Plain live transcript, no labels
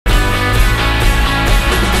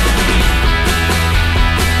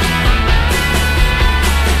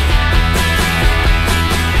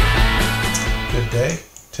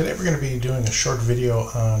Today we're going to be doing a short video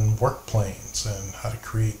on workplanes and how to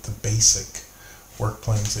create the basic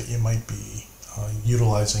workplanes that you might be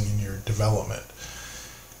utilizing in your development.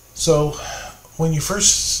 So when you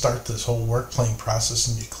first start this whole workplane process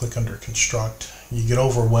and you click under construct, you get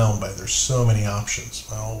overwhelmed by there's so many options.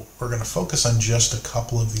 Well, we're going to focus on just a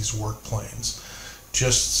couple of these workplanes,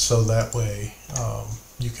 just so that way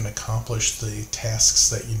you can accomplish the tasks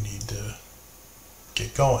that you need to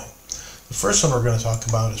get going. The first one we're going to talk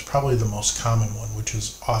about is probably the most common one, which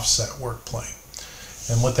is offset workplane.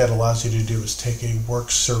 And what that allows you to do is take a work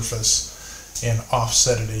surface and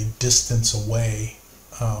offset it a distance away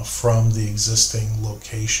from the existing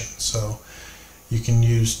location. So you can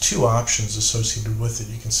use two options associated with it.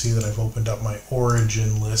 You can see that I've opened up my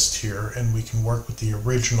origin list here, and we can work with the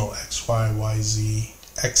original X, Y, Y, Z,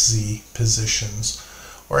 XZ positions,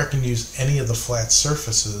 or I can use any of the flat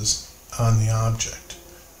surfaces on the object.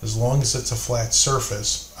 As long as it's a flat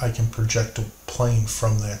surface, I can project a plane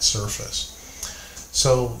from that surface.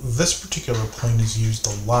 So this particular plane is used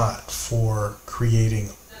a lot for creating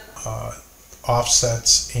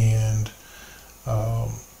offsets and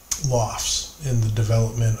lofts in the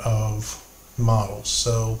development of models.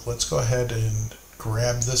 So let's go ahead and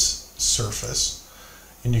grab this surface,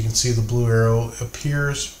 and you can see the blue arrow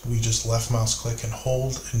appears. We just left mouse click and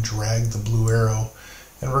hold and drag the blue arrow,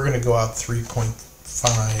 and we're going to go out 3.50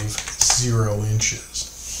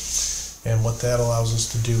 inches. And what that allows us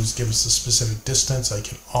to do is give us a specific distance. I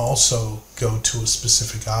can also go to a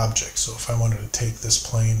specific object. So if I wanted to take this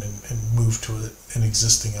plane and move to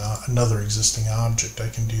another existing object, I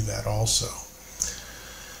can do that also.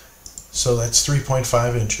 So that's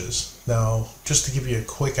 3.5 inches. Now, just to give you a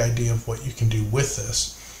quick idea of what you can do with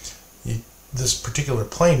this, this particular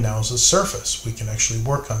plane now is a surface. We can actually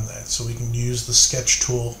work on that. So we can use the sketch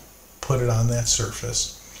tool, put it on that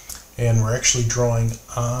surface, and we're actually drawing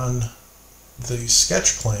on the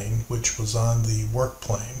sketch plane, which was on the work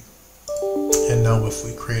plane. And now if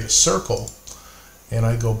we create a circle and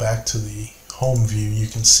I go back to the home view, you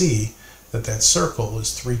can see that that circle is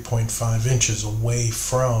 3.5 inches away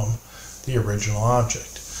from the original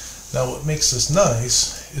object. Now what makes this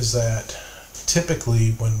nice is that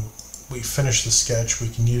typically when we finish the sketch, we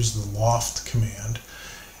can use the loft command.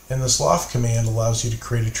 And this loft command allows you to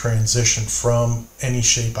create a transition from any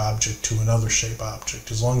shape object to another shape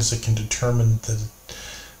object. As long as it can determine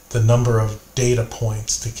the number of data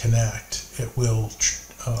points to connect, it will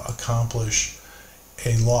accomplish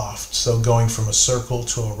a loft. So going from a circle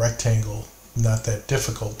to a rectangle, not that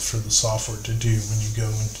difficult for the software to do when you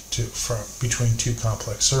go between two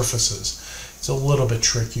complex surfaces. It's a little bit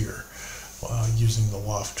trickier using the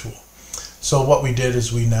loft tool. So what we did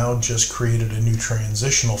is we now just created a new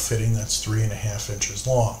transitional fitting that's 3.5 inches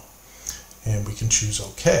long, and we can choose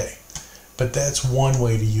OK. But that's one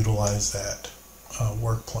way to utilize that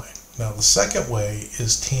work plane. Now the second way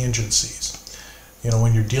is tangencies. You know,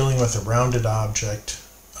 when you're dealing with a rounded object,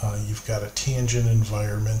 you've got a tangent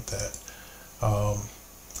environment that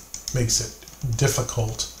makes it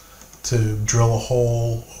difficult to drill a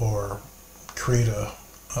hole or create a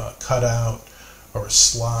cutout or a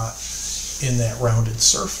slot in that rounded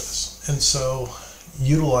surface. And so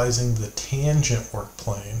utilizing the tangent work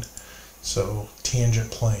plane, so tangent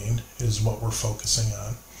plane is what we're focusing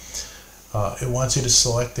on, it wants you to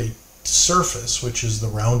select a surface, which is the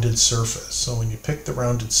rounded surface. So when you pick the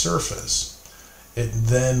rounded surface, it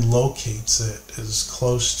then locates it as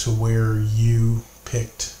close to where you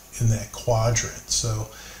picked in that quadrant. So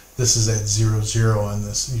this is at 0, 0 on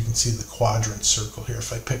this. You can see the quadrant circle here.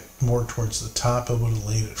 If I picked more towards the top, I would have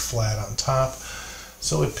laid it flat on top.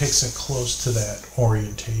 So it picks it close to that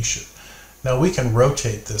orientation. Now we can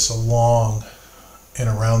rotate this along and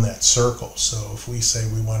around that circle. So if we say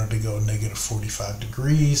we wanted to go negative 45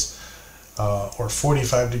 degrees or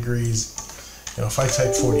 45 degrees, you know, if I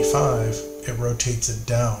type 45, it rotates it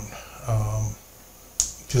down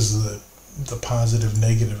because of the positive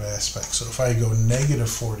negative aspect. So if I go negative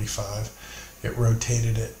 45, it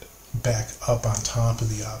rotated it back up on top of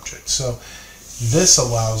the object. So this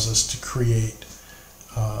allows us to create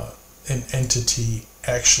an entity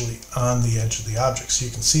actually on the edge of the object. So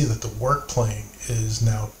you can see that the work plane is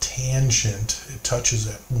now tangent. It touches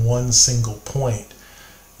at one single point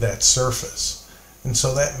that surface. And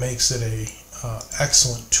so that makes it a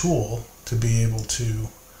excellent tool to be able to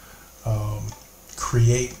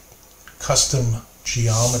create custom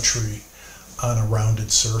geometry on a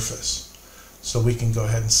rounded surface. So we can go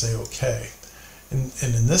ahead and say OK. And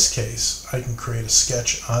in this case, I can create a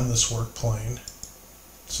sketch on this work plane.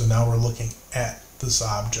 So now we're looking at this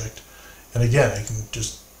object. And again, I can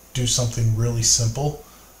just do something really simple.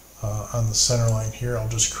 On the center line here, I'll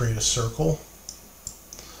just create a circle,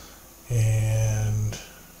 and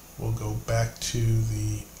we'll go back to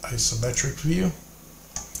the isometric view.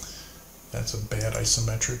 That's a bad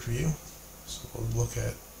isometric view, so we'll look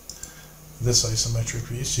at this isometric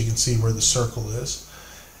view so you can see where the circle is.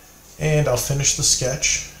 And I'll finish the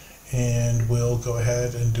sketch, and we'll go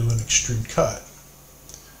ahead and do an extrude cut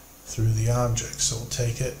through the object. So we'll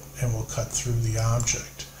take it and we'll cut through the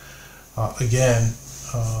object. Again,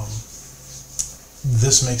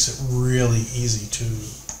 this makes it really easy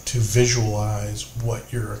to visualize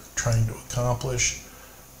what you're trying to accomplish.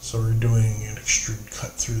 So we're doing an extrude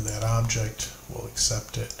cut through that object. We'll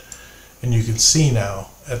accept it. And you can see now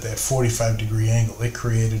at that 45-degree angle, it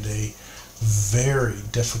created a very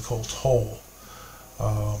difficult hole.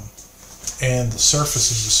 And the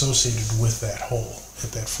surfaces associated with that hole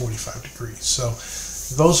at that 45 degrees. So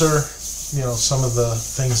those are, some of the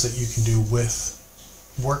things that you can do with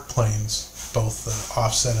work planes, both the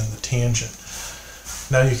offset and the tangent.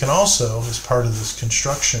 Now you can also, as part of this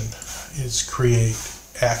construction, is create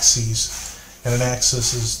axes. And an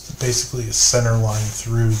axis is basically a center line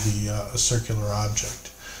through a circular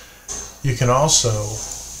object. You can also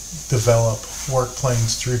develop work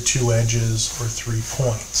planes through 2 edges or 3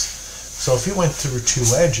 points. So if you went through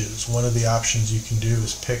 2 edges, one of the options you can do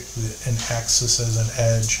is pick an axis as an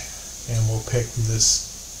edge, and we'll pick this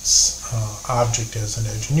object as an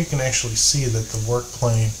edge. And you can actually see that the work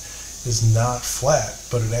plane is not flat,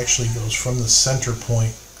 but it actually goes from the center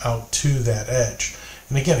point out to that edge.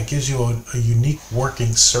 And again, it gives you a unique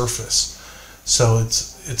working surface. So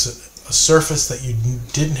it's a surface that you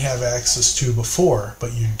didn't have access to before,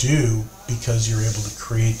 but you do because you're able to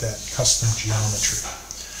create that custom geometry.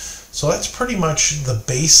 So that's pretty much the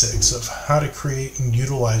basics of how to create and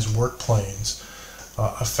utilize work planes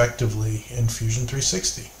effectively in Fusion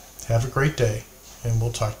 360. Have a great day, and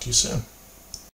we'll talk to you soon.